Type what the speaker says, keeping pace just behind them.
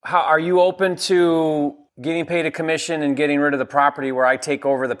How are you open to getting paid a commission and getting rid of the property where I take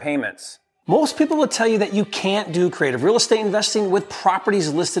over the payments? Most people will tell you that you can't do creative real estate investing with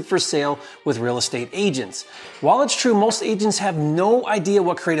properties listed for sale with real estate agents. While it's true, most agents have no idea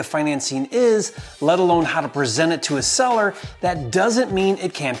what creative financing is, let alone how to present it to a seller, that doesn't mean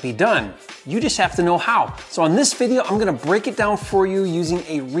it can't be done. You just have to know how. So on this video, I'm gonna break it down for you using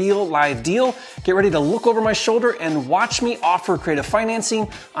a real live deal. Get ready to look over my shoulder and watch me offer creative financing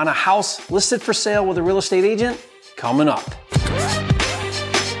on a house listed for sale with a real estate agent coming up.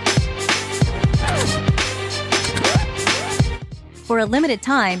 For a limited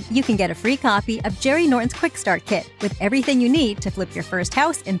time, you can get a free copy of Jerry Norton's Quick Start Kit with everything you need to flip your first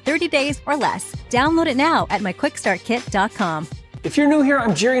house in 30 days or less. Download it now at myquickstartkit.com. If you're new here,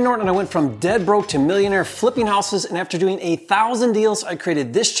 I'm Jerry Norton and I went from dead broke to millionaire flipping houses, and after doing 1,000 deals, I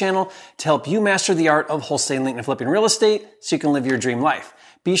created this channel to help you master the art of wholesaling and flipping real estate so you can live your dream life.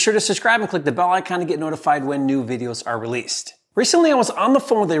 Be sure to subscribe and click the bell icon to get notified when new videos are released. Recently, I was on the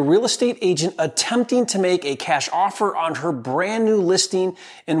phone with a real estate agent attempting to make a cash offer on her brand new listing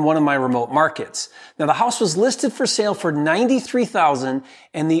in one of my remote markets. Now, the house was listed for sale for $93,000,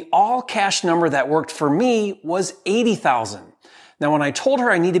 and the all cash number that worked for me was $80,000. Now, when I told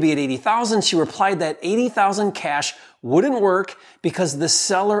her I need to be at $80,000, she replied that $80,000 cash wouldn't work because the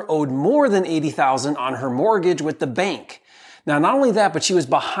seller owed more than $80,000 on her mortgage with the bank. Now, not only that, but she was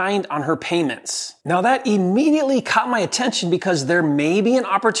behind on her payments. Now, that immediately caught my attention because there may be an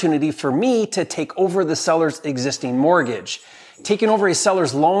opportunity for me to take over the seller's existing mortgage. Taking over a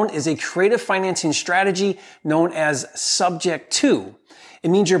seller's loan is a creative financing strategy known as subject to. It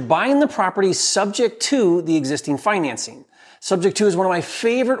means you're buying the property subject to the existing financing. Subject to is one of my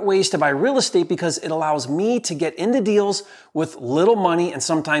favorite ways to buy real estate because it allows me to get into deals with little money and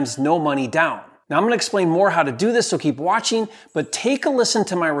sometimes no money down. Now, I'm going to explain more how to do this, so keep watching, but take a listen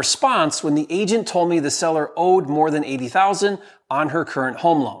to my response when the agent told me the seller owed more than $80,000 on her current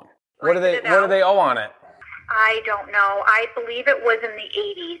home loan. What do they owe on it? I don't know. I believe it was in the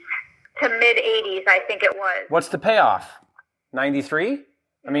 80s to mid 80s, I think it was. What's the payoff? 93?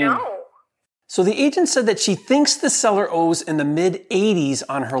 No. So the agent said that she thinks the seller owes in the mid 80s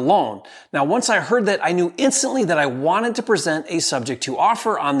on her loan. Now, once I heard that, I knew instantly that I wanted to present a subject to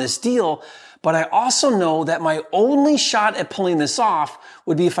offer on this deal. But I also know that my only shot at pulling this off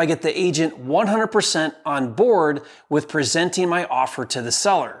would be if I get the agent 100% on board with presenting my offer to the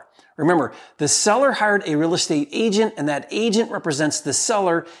seller. Remember, the seller hired a real estate agent, and that agent represents the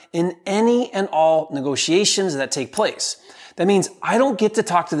seller in any and all negotiations that take place. That means I don't get to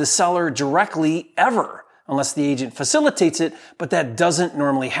talk to the seller directly ever, unless the agent facilitates it, but that doesn't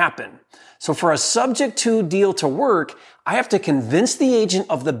normally happen. So for a subject to deal to work, I have to convince the agent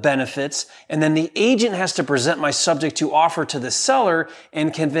of the benefits, and then the agent has to present my subject to offer to the seller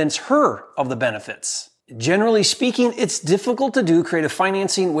and convince her of the benefits. Generally speaking, it's difficult to do creative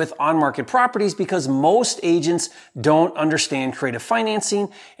financing with on-market properties because most agents don't understand creative financing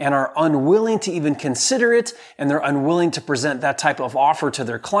and are unwilling to even consider it, and they're unwilling to present that type of offer to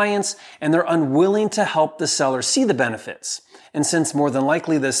their clients, and they're unwilling to help the seller see the benefits. And since more than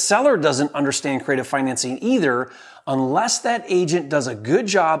likely the seller doesn't understand creative financing either, unless that agent does a good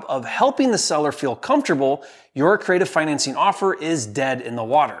job of helping the seller feel comfortable, your creative financing offer is dead in the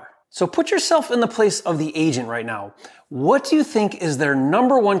water. So put yourself in the place of the agent right now. What do you think is their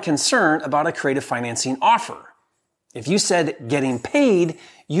number one concern about a creative financing offer? If you said getting paid,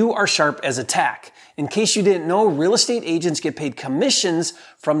 you are sharp as a tack. In case you didn't know, real estate agents get paid commissions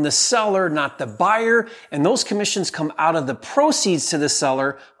from the seller, not the buyer, and those commissions come out of the proceeds to the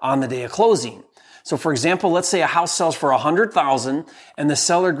seller on the day of closing. So for example, let's say a house sells for $100,000 and the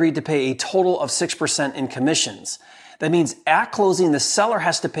seller agreed to pay a total of 6% in commissions. That means at closing, the seller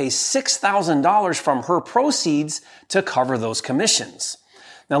has to pay $6,000 from her proceeds to cover those commissions.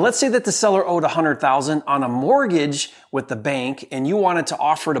 Now, let's say that the seller owed $100,000 on a mortgage with the bank, and you wanted to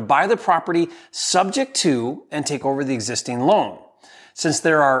offer to buy the property subject to and take over the existing loan. Since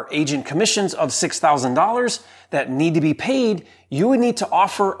there are agent commissions of $6,000 that need to be paid, you would need to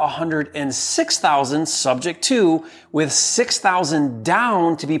offer $106,000 subject to, with $6,000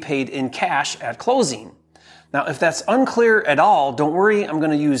 down to be paid in cash at closing. Now, if that's unclear at all, don't worry. I'm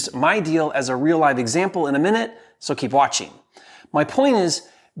going to use my deal as a real live example in a minute, so keep watching. My point is,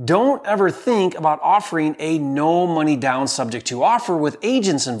 don't ever think about offering a no money down subject to offer with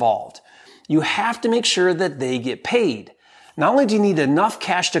agents involved. You have to make sure that they get paid. Not only do you need enough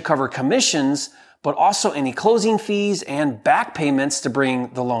cash to cover commissions, but also any closing fees and back payments to bring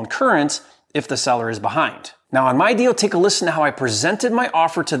the loan current if the seller is behind. Now on my deal, take a listen to how I presented my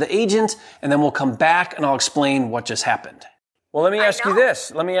offer to the agent, and then we'll come back and I'll explain what just happened. Well, let me ask you know.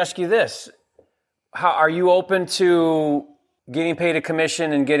 this. Let me ask you this. How are you open to getting paid a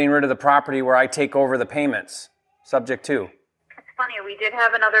commission and getting rid of the property where I take over the payments? Subject to. It's funny. We did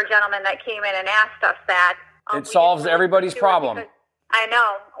have another gentleman that came in and asked us that. It solves everybody's problem. I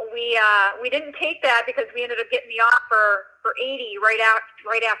know. We didn't take that because we ended up getting the offer for 80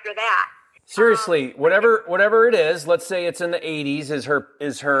 right after that. Seriously, whatever it is, let's say it's in the 80s,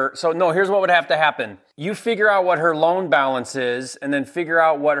 is her. So no, here's what would have to happen. You figure out what her loan balance is, and then figure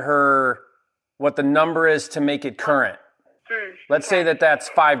out what the number is to make it current. Let's say that's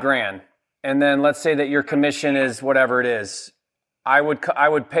 $5,000, and then let's say that your commission is whatever it is. I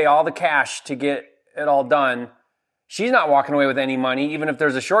would pay all the cash to get it all done. She's not walking away with any money, even if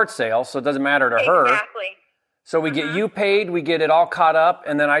there's a short sale, so it doesn't matter to her. Exactly. So we get you paid, we get it all caught up,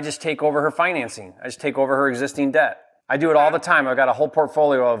 and then I just take over her financing. I just take over her existing debt. I do it all the time. I've got a whole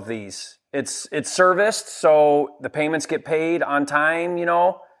portfolio of these. It's serviced, so the payments get paid on time, you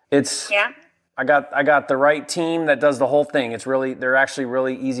know. I got the right team that does the whole thing. They're actually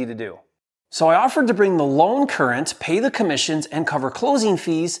really easy to do. So I offered to bring the loan current, pay the commissions, and cover closing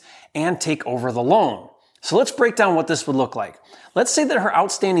fees, and take over the loan. So let's break down what this would look like. Let's say that her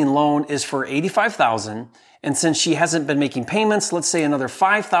outstanding loan is for $85,000, and since she hasn't been making payments, let's say another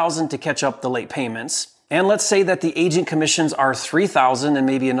 $5,000 to catch up the late payments. And let's say that the agent commissions are $3,000 and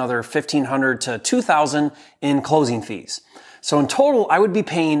maybe another $1,500 to $2,000 in closing fees. So in total, I would be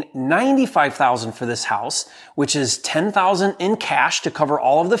paying $95,000 for this house, which is $10,000 in cash to cover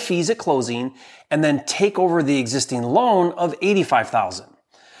all of the fees at closing, and then take over the existing loan of $85,000.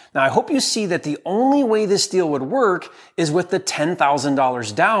 Now, I hope you see that the only way this deal would work is with the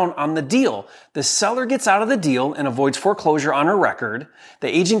 $10,000 down on the deal. The seller gets out of the deal and avoids foreclosure on her record.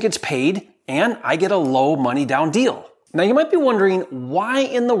 The agent gets paid, and I get a low money down deal. Now, you might be wondering, why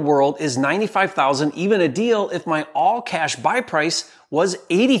in the world is $95,000 even a deal if my all cash buy price was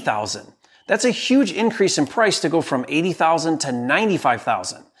 $80,000? That's a huge increase in price to go from $80,000 to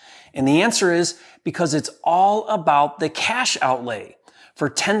 $95,000. And the answer is because it's all about the cash outlay. For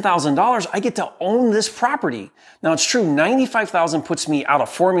 $10,000, I get to own this property. Now, it's true, $95,000 puts me out of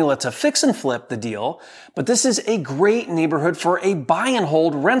formula to fix and flip the deal, but this is a great neighborhood for a buy and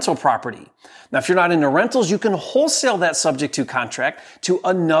hold rental property. Now, if you're not into rentals, you can wholesale that subject to contract to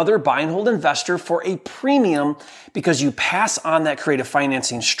another buy and hold investor for a premium because you pass on that creative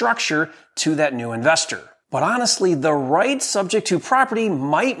financing structure to that new investor. But honestly, the right subject to property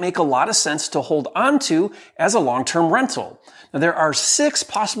might make a lot of sense to hold on to as a long-term rental. Now, there are 6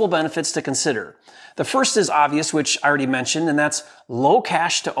 possible benefits to consider. The first is obvious, which I already mentioned, and that's low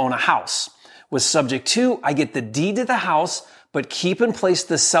cash to own a house. With subject to, I get the deed to the house, but keep in place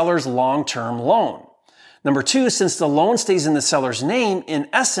the seller's long-term loan. Number 2, since the loan stays in the seller's name, in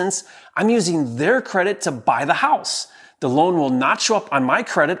essence, I'm using their credit to buy the house. The loan will not show up on my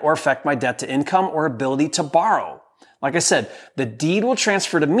credit or affect my debt to income or ability to borrow. Like I said, the deed will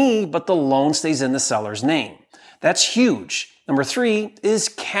transfer to me, but the loan stays in the seller's name. That's huge. Number 3 is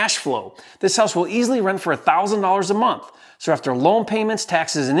cash flow. This house will easily rent for $1,000 a month. So after loan payments,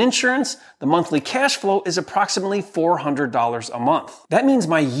 taxes, and insurance, the monthly cash flow is approximately $400 a month. That means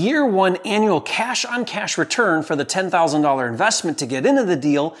my year 1 annual cash on cash return for the $10,000 investment to get into the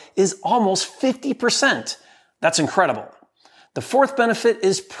deal is almost 50%. That's incredible. The fourth benefit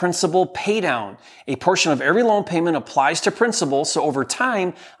is principal paydown. A portion of every loan payment applies to principal, so over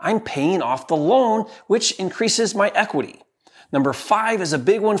time, I'm paying off the loan, which increases my equity. Number 5 is a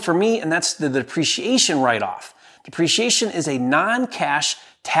big one for me, and that's the depreciation write-off. Depreciation is a non-cash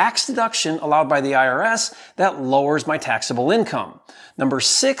tax deduction allowed by the IRS that lowers my taxable income. Number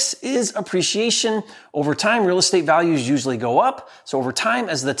 6 is appreciation. Over time, real estate values usually go up. So over time,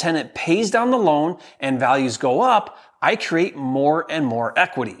 as the tenant pays down the loan and values go up, I create more and more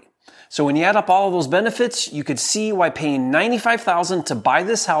equity. So when you add up all of those benefits, you could see why paying $95,000 to buy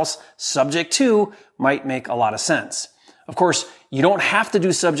this house subject to might make a lot of sense. Of course, you don't have to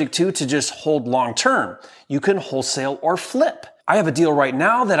do subject to just hold long term. You can wholesale or flip. I have a deal right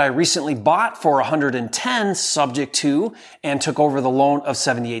now that I recently bought for $110 subject to and took over the loan of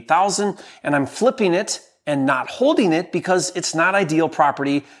 $78,000, and I'm flipping it and not holding it because it's not ideal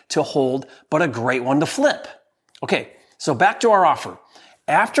property to hold, but a great one to flip. Okay, so back to our offer.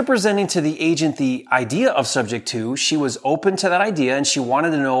 After presenting to the agent the idea of subject to, she was open to that idea and she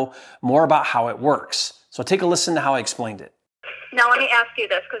wanted to know more about how it works. So take a listen to how I explained it. Now, let me ask you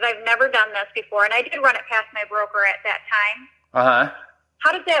this, because I've never done this before, and I did run it past my broker at that time. Uh-huh.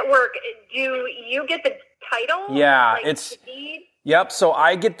 How does that work? Do you get the title? Yeah, like it's... the deed? Yep, so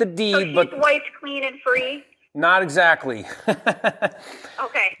I get the deed, So she's but... wiped clean and free? Not exactly.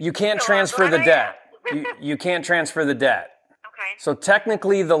 Okay. You can't So transfer I'm the glad I debt. asked. You can't transfer the debt. Okay. So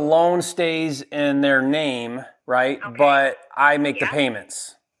technically the loan stays in their name, right? Okay. But I make the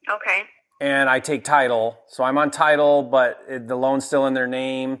payments. Okay. And I take title. So I'm on title, but the loan's still in their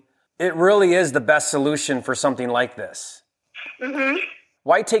name. It really is the best solution for something like this. Mm-hmm.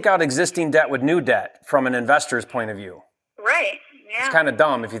 Why take out existing debt with new debt from an investor's point of view? Right. Yeah. It's kind of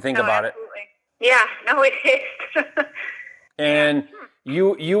dumb if you think about absolutely. Yeah. No, it is. And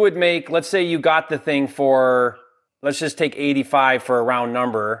you would make, let's say you got the thing for, let's just take 85 for a round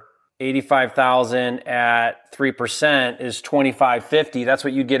number. 85,000 at 3% is 25.50. That's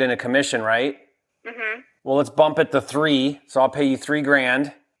what you get in a commission, right? Mm-hmm. Well, let's bump it to 3. So I'll pay you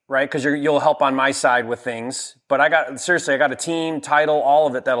 $3,000, right? Because you'll help on my side with things. But I got a team, title, all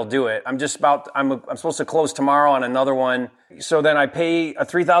of it that'll do it. I'm supposed to close tomorrow on another one. So then I pay a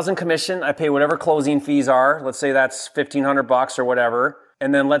 $3,000 commission. I pay whatever closing fees are. Let's say that's $1,500 or whatever.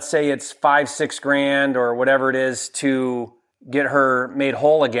 And then let's say it's $5,000-6,000 or whatever it is to get her made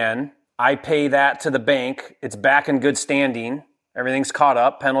whole again. I pay that to the bank. It's back in good standing. Everything's caught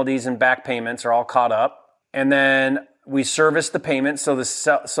up. Penalties and back payments are all caught up. And then we service the payment. So the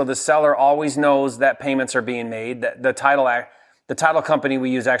seller always knows that payments are being made. The title company we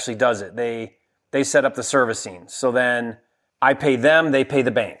use actually does it. They set up the servicing. So then I pay them, they pay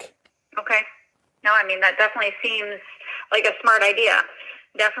the bank. Okay. No, I mean, that definitely seems like a smart idea.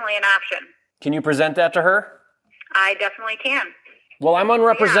 Definitely an option. Can you present that to her? I definitely can. Well, I'm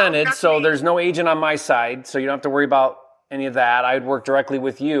unrepresented, Yeah, so there's no agent on my side, so you don't have to worry about any of that. I'd work directly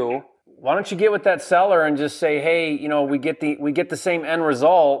with you. Why don't you get with that seller and just say, hey, we get the same end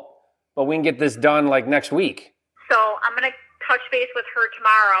result, but we can get this done like next week. So I'm going to touch base with her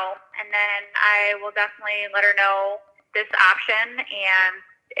tomorrow, and then I will definitely let her know this option. And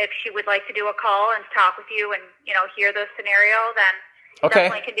if she would like to do a call and talk with you and, hear the scenario, then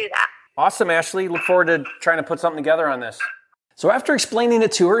definitely can do that. Awesome, Ashley. Look forward to trying to put something together on this. So after explaining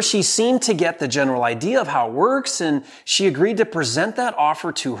it to her, she seemed to get the general idea of how it works, and she agreed to present that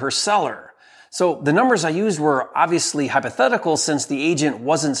offer to her seller. So the numbers I used were obviously hypothetical since the agent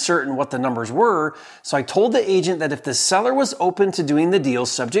wasn't certain what the numbers were. So I told the agent that if the seller was open to doing the deal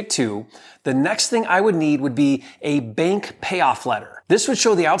subject to, the next thing I would need would be a bank payoff letter. This would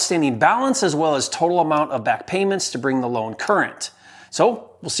show the outstanding balance as well as total amount of back payments to bring the loan current.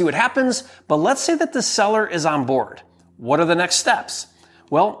 So we'll see what happens, but let's say that the seller is on board. What are the next steps?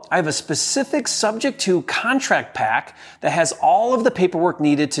 Well, I have a specific subject to contract pack that has all of the paperwork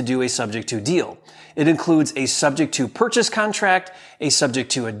needed to do a subject to deal. It includes a subject to purchase contract, a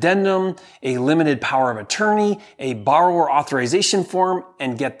subject to addendum, a limited power of attorney, a borrower authorization form,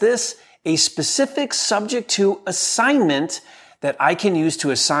 and get this, a specific subject to assignment that I can use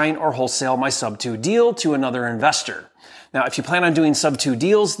to assign or wholesale my sub to deal to another investor. Now, if you plan on doing sub 2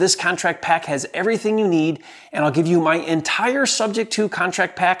 deals, this contract pack has everything you need, and I'll give you my entire subject to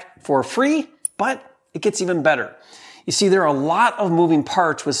contract pack for free, but it gets even better. You see, there are a lot of moving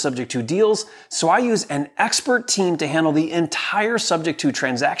parts with subject to deals, so I use an expert team to handle the entire subject to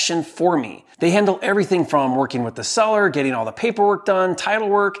transaction for me. They handle everything from working with the seller, getting all the paperwork done, title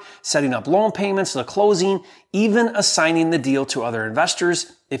work, setting up loan payments, the closing, even assigning the deal to other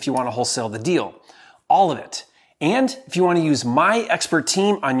investors if you want to wholesale the deal. All of it. And if you want to use my expert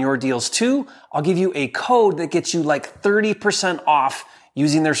team on your deals too, I'll give you a code that gets you like 30% off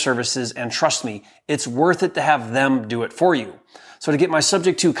using their services. And trust me, it's worth it to have them do it for you. So to get my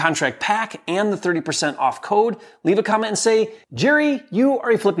subject to contract pack and the 30% off code, leave a comment and say, Jerry, you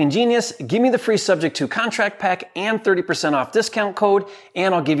are a flipping genius. Give me the free subject to contract pack and 30% off discount code,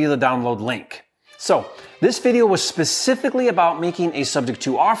 and I'll give you the download link. So this video was specifically about making a subject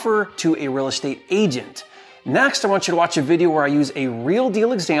to offer to a real estate agent. Next, I want you to watch a video where I use a real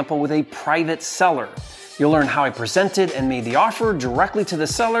deal example with a private seller. You'll learn how I presented and made the offer directly to the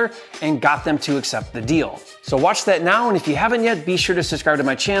seller and got them to accept the deal. So watch that now, and if you haven't yet, be sure to subscribe to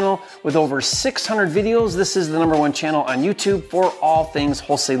my channel. With over 600 videos, this is the #1 channel on YouTube for all things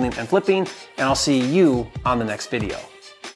wholesaling and flipping, and I'll see you on the next video.